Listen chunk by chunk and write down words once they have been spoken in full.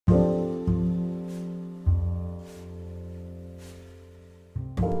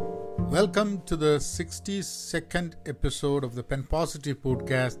Welcome to the 62nd episode of the Pen Positive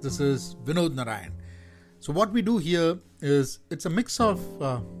podcast. This is Vinod Narayan. So what we do here is it's a mix of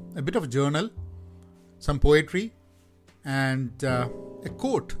a bit of journal, some poetry, and a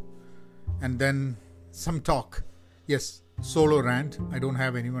quote, and then some talk. Yes, solo rant. I don't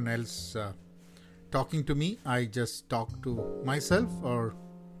have anyone else talking to me. I just talk to myself or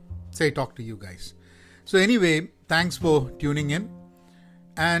talk to you guys. So anyway, thanks for tuning in.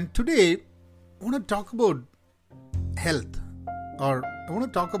 And today, I want to talk about health, or I want to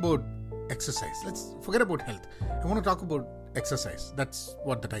talk about exercise. Let's forget about health. I want to talk about exercise. That's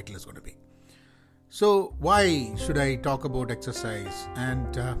what the title is going to be. So why should I talk about exercise?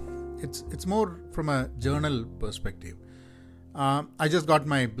 And it's more from a journal perspective. I just got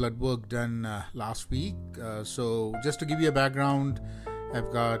my blood work done last week. So just to give you a background, I've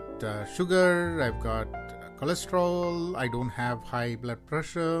got sugar, I've got cholesterol, I don't have high blood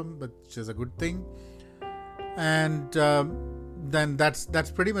pressure, which is a good thing. And then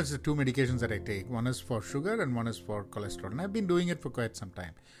that's pretty much the two medications that I take. One is for sugar and one is for cholesterol. And I've been doing it for quite some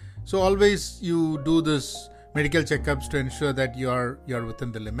time. So always you do this medical checkups to ensure that you're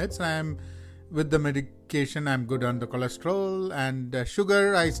within the limits. I'm with the medication, I'm good on the cholesterol, and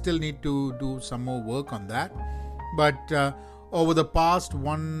sugar, I still need to do some more work on that. But over the past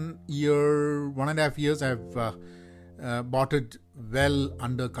 1.5 years, I've brought it well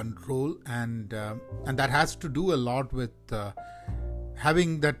under control, and that has to do a lot with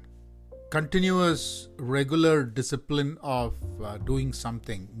having that continuous, regular discipline of doing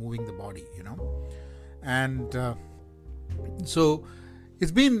something, moving the body, And so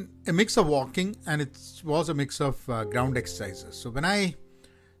it's been a mix of walking, and it was a mix of ground exercises. So when I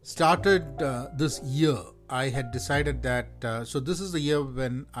started this year, I had decided that, so this is the year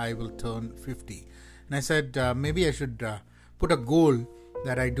when I will turn 50. And I said, maybe I should put a goal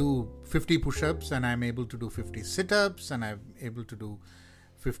that I do 50 push-ups and I'm able to do 50 sit-ups and I'm able to do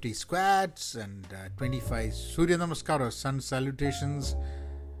 50 squats and 25 Surya Namaskar or sun salutations.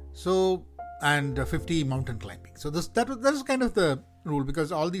 So, and 50 mountain climbing. So that was kind of the rule,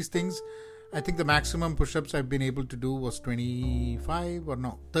 because all these things, I think the maximum push-ups I've been able to do was 25 or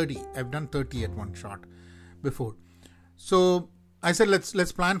no, 30. I've done 30 at one shot before. So I said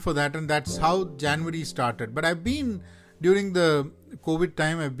let's plan for that, and that's how January started. But I've been, during the COVID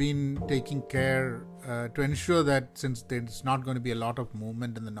time, I've been taking care to ensure that since there's not going to be a lot of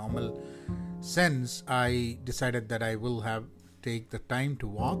movement in the normal sense, I decided that I will take the time to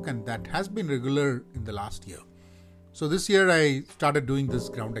walk, and that has been regular in the last year. So this year I started doing this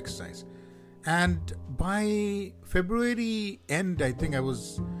ground exercise, and by February end, I think I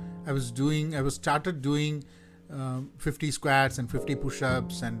started doing 50 squats and 50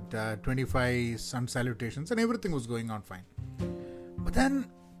 push-ups and 25 sun salutations, and everything was going on fine. But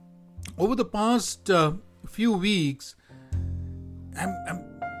then over the past few weeks,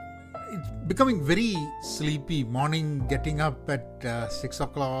 it's becoming very sleepy. Morning, getting up at 6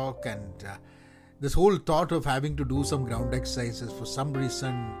 o'clock, and this whole thought of having to do some ground exercises, for some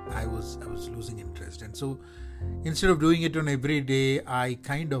reason I was losing interest. And so instead of doing it on every day, I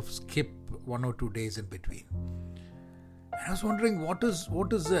kind of skip 1 or 2 days in between. And I was wondering, what is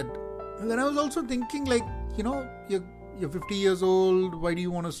it? And then I was also thinking, you're 50 years old. Why do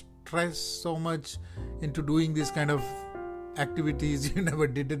you want to stress so much into doing these kind of activities? You never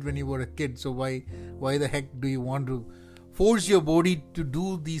did it when you were a kid. So why the heck do you want to force your body to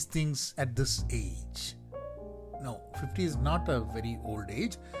do these things at this age? No, 50 is not a very old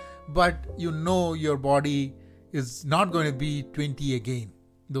age, but your body is not going to be 20 again.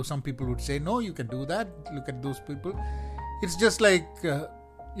 Though some people would say, no, you can do that. Look at those people. It's just like,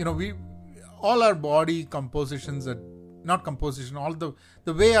 all our body compositions are, not composition, all the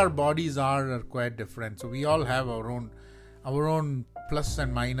way our bodies are quite different. So we all have our own plus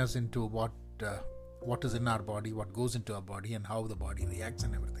and minus into what is in our body, what goes into our body, and how the body reacts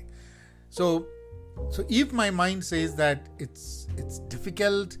and everything. So if my mind says that it's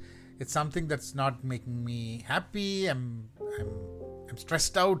difficult, it's something that's not making me happy, I'm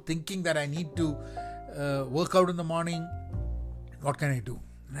stressed out thinking that I need to work out in the morning, what can I do?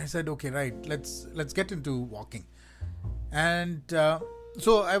 And I said, okay, right, let's get into walking. And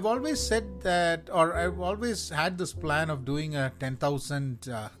so I've always said that, or I've always had this plan of doing 10,000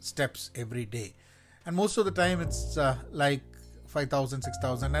 steps every day. And most of the time it's like 5,000,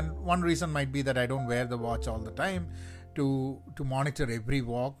 6,000. And one reason might be that I don't wear the watch all the time to monitor every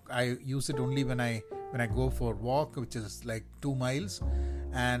walk. I use it only when I go for a walk, which is like 2 miles.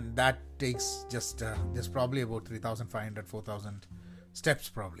 And that takes just probably about 3,500, 4,000 steps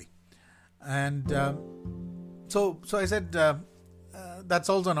probably. And so I said, that's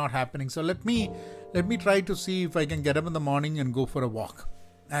also not happening. So let me try to see if I can get up in the morning and go for a walk,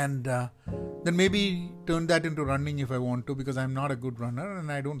 and then maybe turn that into running if I want to, because I'm not a good runner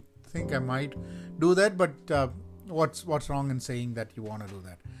and I don't think I might do that. But what's wrong in saying that you want to do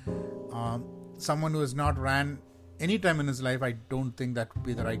that? Someone who has not ran any time in his life, I don't think that would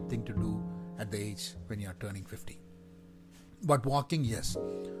be the right thing to do at the age when you're turning 50. But walking, yes.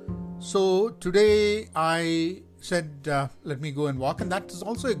 So today I said, let me go and walk, and that is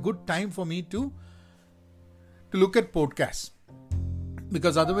also a good time for me to look at podcasts,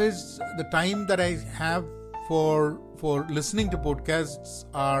 because otherwise the time that I have for listening to podcasts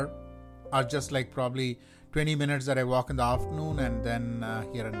are just like probably 20 minutes that I walk in the afternoon, and then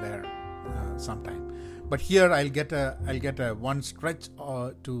here and there sometime. But here I'll get a one stretch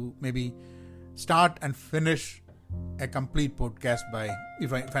to maybe start and finish a complete podcast by,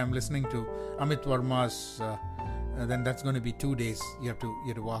 if I'm listening to Amit Verma's, then that's going to be 2 days you have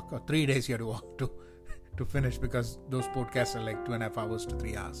to walk, or 3 days you have to walk to finish, because those podcasts are like 2.5 hours to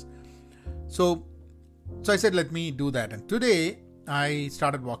 3 hours. So I said, let me do that. And today I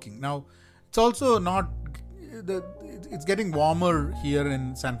started walking. Now it's also not, it's getting warmer here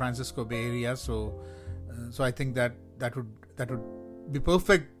in San Francisco Bay Area. So I think that would be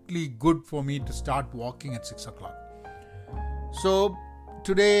perfectly good for me to start walking at 6 o'clock. So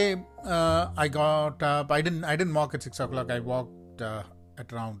today I got up. I didn't walk at 6 o'clock. I walked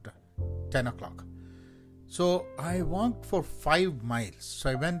at around 10 o'clock. So I walked for 5 miles. So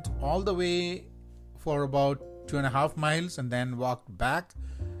I went all the way for about 2.5 miles and then walked back,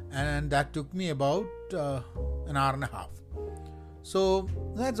 and that took me about an hour and a half. So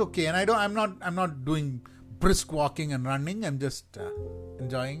that's okay. And I'm not doing brisk walking and running. I'm just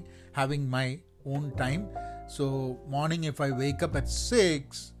enjoying having my own time. So morning, if I wake up at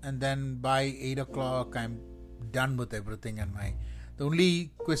 6 and then by 8 o'clock I'm done with everything, and the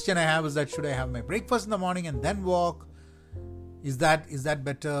only question I have is that should I have my breakfast in the morning and then walk? Is that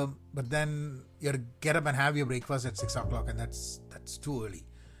better? But then you have to get up and have your breakfast at 6 o'clock, and that's too early.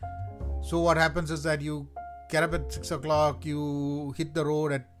 So what happens is that you get up at 6 o'clock, you hit the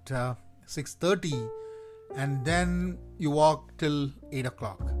road at 6:30, and then you walk till 8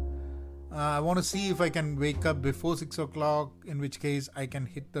 o'clock. I want to see if I can wake up before 6 o'clock, in which case I can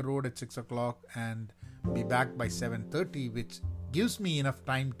hit the road at 6 o'clock and be back by 7:30, which gives me enough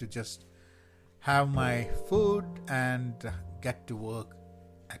time to just have my food and get to work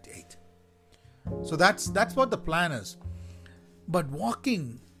at 8. So that's what the plan is. But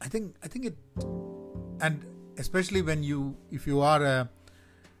walking, I think it, and especially if you are a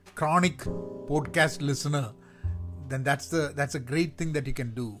chronic podcast listener, then that's a great thing that you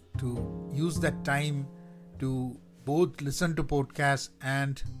can do, to use that time to both listen to podcasts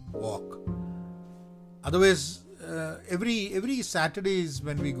and walk. Otherwise, every Saturdays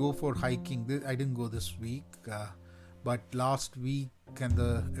when we go for hiking, I didn't go this week, but last week and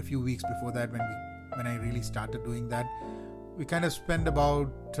a few weeks before that, when I really started doing that, we kind of spend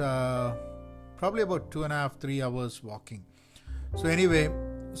about probably about 2.5-3 hours walking. So anyway,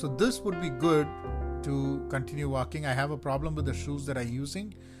 so this would be good to continue walking. I have a problem with the shoes that I'm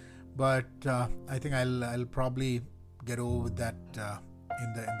using, but I think I'll probably get over with that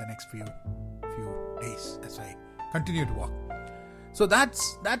in the next few days as I continue to walk. So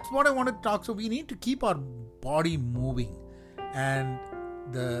that's what I want to talk. So we need to keep our body moving, and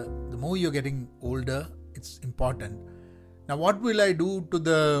the more you're getting older, it's important. Now, what will I do to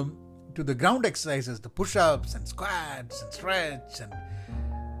the ground exercises, the push-ups and squats and stretch and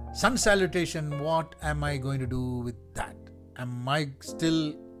sun salutation? What am I going to do with that? Am I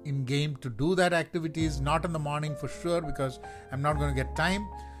still in game to do that activities? Not in the morning for sure, because I'm not going to get time,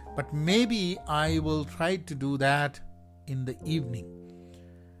 but maybe I will try to do that in the evening.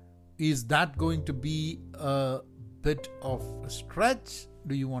 Is that going to be a bit of a stretch?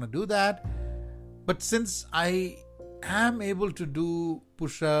 Do you want to do that? But since I am able to do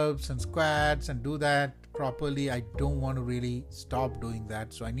push-ups and squats and do that properly, I don't want to really stop doing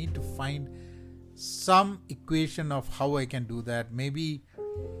that. So I need to find some equation of how I can do that. Maybe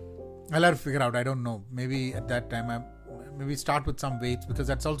I'll have to figure out. I don't know. Maybe at that time, maybe start with some weights, because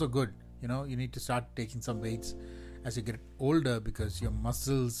that's also good. You need to start taking some weights as you get older, because your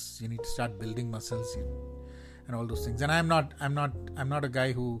muscles, you need to start building muscles and all those things. And I'm not a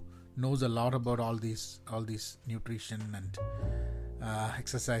guy who knows a lot about all these nutrition and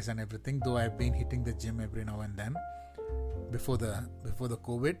exercise and everything, though I've been hitting the gym every now and then before the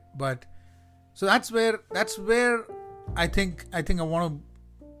COVID. But so that's where I think I want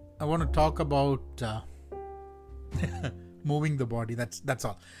to talk about moving the body. That's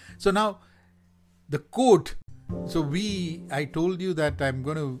all. So now the quote I told you that I'm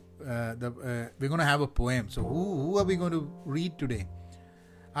going to, we're going to have a poem. So who are we going to read today?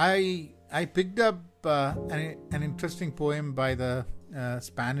 I picked up an interesting poem by the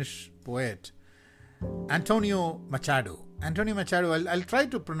Spanish poet Antonio Machado. Antonio Machado, I'll try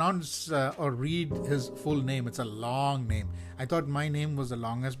to pronounce or read his full name. It's a long name. I thought my name was the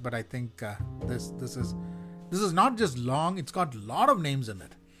longest, but I think this is not just long, it's got a lot of names in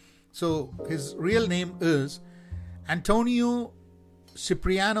it. So his real name is Antonio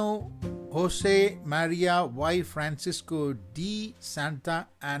Cipriano Jose Maria y Francisco de Santa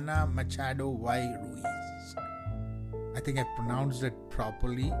Ana Machado y Ruiz. I think I pronounced it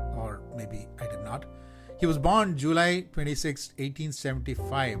properly, or maybe I did not. He was born July 26,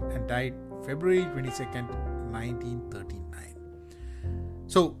 1875 and died February 22nd, 1939.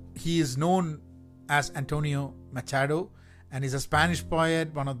 So he is known as Antonio Machado, and is a Spanish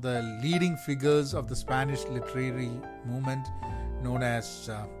poet, one of the leading figures of the Spanish literary movement known as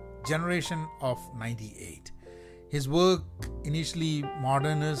Generation of 98. His work, initially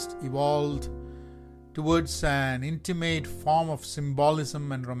modernist, evolved towards an intimate form of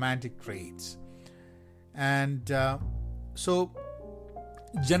symbolism and romantic traits. And so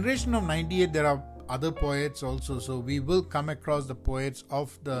Generation of 98, there are other poets also, so we will come across the poets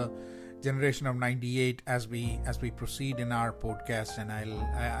of the Generation of 98 as we proceed in our podcast. And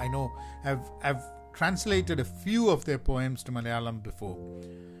I know I've translated a few of their poems to Malayalam before.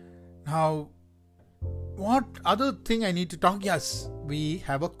 Now, what other thing I need to talk? Yes, we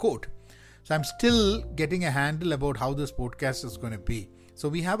have a quote. So I'm still getting a handle about how this podcast is going to be. So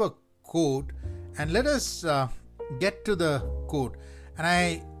we have a quote, and let us get to the quote. And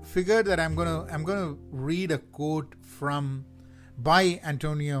I figured that I'm going to read a quote by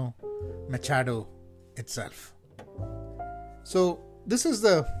Antonio Machado itself. So this is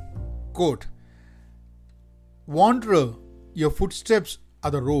the quote. Wanderer, your footsteps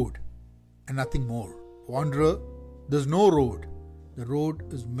are the road and nothing more. Wanderer, there's no road. The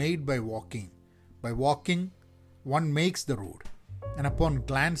road is made by walking. By walking, one makes the road. And upon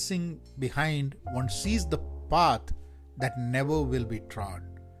glancing behind, one sees the path that never will be trod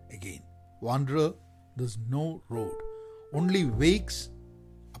again. Wanderer, there's no road. Only wakes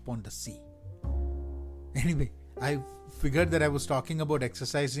upon the sea. Anyway, I figured that I was talking about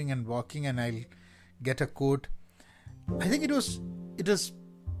exercising and walking, and I'll get a quote. I think it is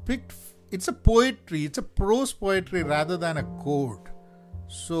picked. It's a poetry. It's a prose poetry rather than a quote.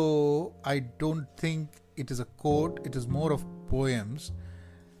 So I don't think it is a quote. It is more of poems,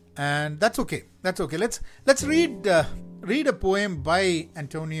 and that's okay. That's okay. Let's read a poem by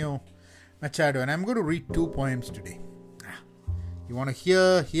Antonio Machado, and I'm going to read 2 poems today. You want to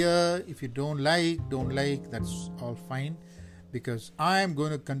hear. If you don't like, that's all fine, because I'm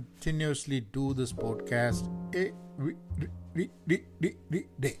going to continuously do this podcast every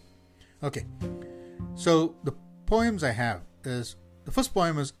day. Okay. So the poems I have is, the first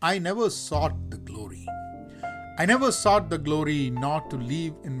poem is, I never sought the glory. I never sought the glory, not to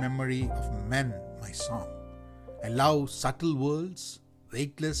leave in memory of men my song. I love subtle worlds,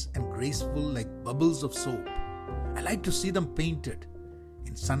 weightless and graceful like bubbles of soap. I like to see them painted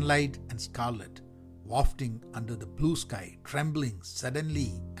in sunlight and scarlet, wafting under the blue sky, trembling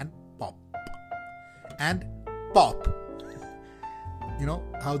suddenly and pop. And pop. You know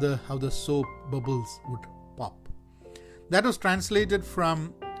how the soap bubbles would pop. That was translated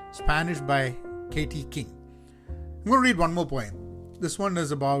from Spanish by Katie King. I'm going to read one more poem. This one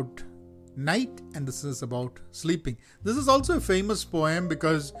is about night, and this is about sleeping. This is also a famous poem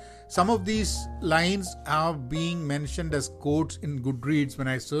because some of these lines are being mentioned as quotes in Goodreads when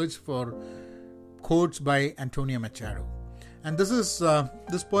I search for quotes by Antonio Machado. And this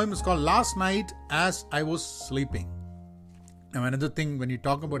poem is called Last Night as I Was Sleeping. Now, another thing when you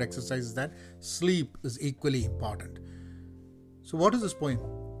talk about exercise is that sleep is equally important. So what is this poem?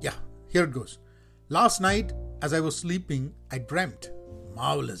 Yeah, here it goes. Last night as I was sleeping, I dreamt,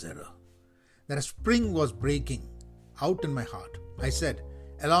 marvelous error, that a spring was breaking out in my heart. I said,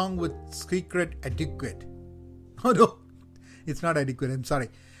 along with secret adequate. Oh no, it's not adequate, I'm sorry.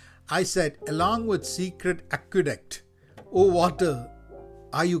 I said, along with secret aqueduct, oh water,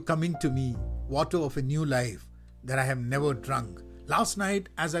 are you coming to me, water of a new life that I have never drunk. Last night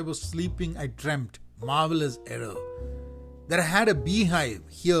as I was sleeping, I dreamt, marvelous error, that I had a beehive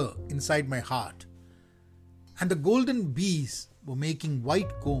here inside my heart, and the golden bees were making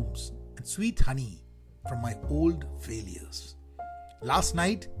white combs and sweet honey from my old failures. Last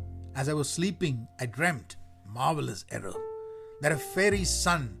night, as I was sleeping, I dreamt, marvelous error, that a fairy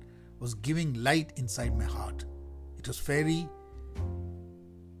sun was giving light inside my heart. It was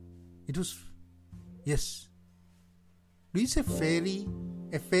Do you say fairy?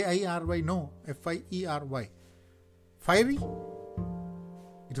 F-A-I-R-Y? No, F-I-E-R-Y. Fiery?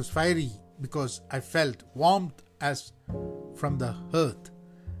 It was fiery because I felt warmth as from the earth,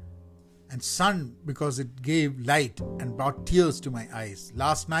 and sun because it gave light and brought tears to my eyes.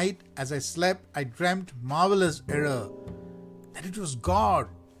 Last night, as I slept, I dreamt marvelous error that it was God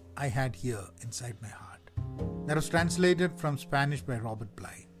I had here inside my heart. That was translated from Spanish by Robert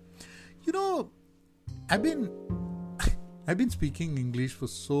Bly. You know, I've been speaking English for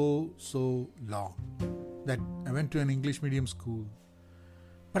so long that I went to an English medium school.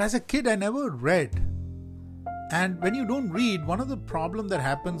 But as a kid, I never read. And when you don't read, one of the problems that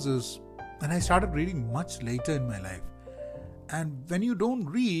happens is, and I started reading much later in my life. And when you don't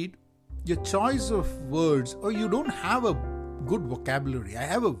read, your choice of words, or you don't have a good vocabulary. I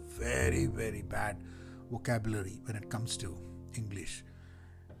have a very, very bad vocabulary when it comes to English.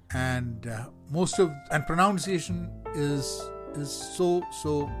 And pronunciation is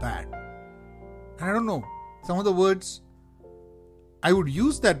so bad. And I don't know, some of the words, I would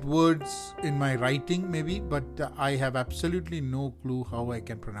use that words in my writing maybe, but I have absolutely no clue how I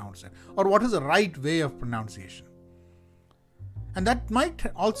can pronounce it, or what is the right way of pronunciation. And that might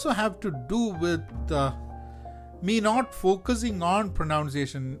also have to do with me not focusing on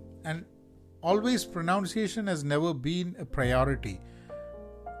pronunciation, and always pronunciation has never been a priority.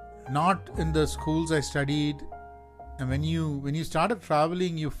 Not in the schools I studied. And when you started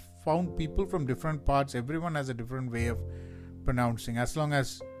traveling, you found people from different parts. Everyone has a different way of pronouncing. As long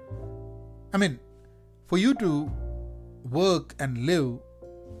as, for you to work and live,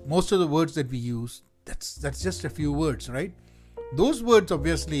 most of the words that we use, that's just a few words, right? Those words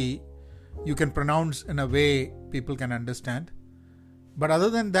obviously you can pronounce in a way people can understand. But other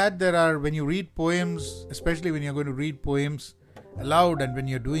than that, when you read poems, especially when you're going to read poems aloud, and when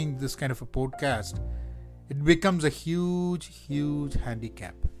you're doing this kind of a podcast, it becomes a huge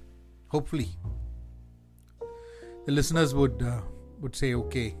handicap. Hopefully the listeners would say,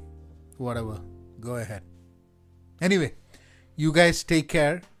 okay, whatever, go ahead. Anyway, you guys take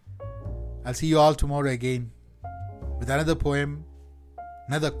care. I'll see you all tomorrow again with another poem,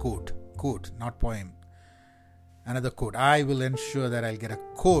 another quote, not poem, another quote. I will ensure that I'll get a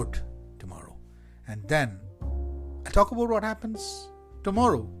quote tomorrow, and then I'll talk about what happens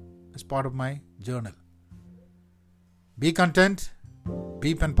tomorrow as part of my journal. Be content,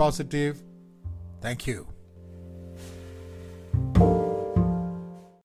 be pen positive. Thank you.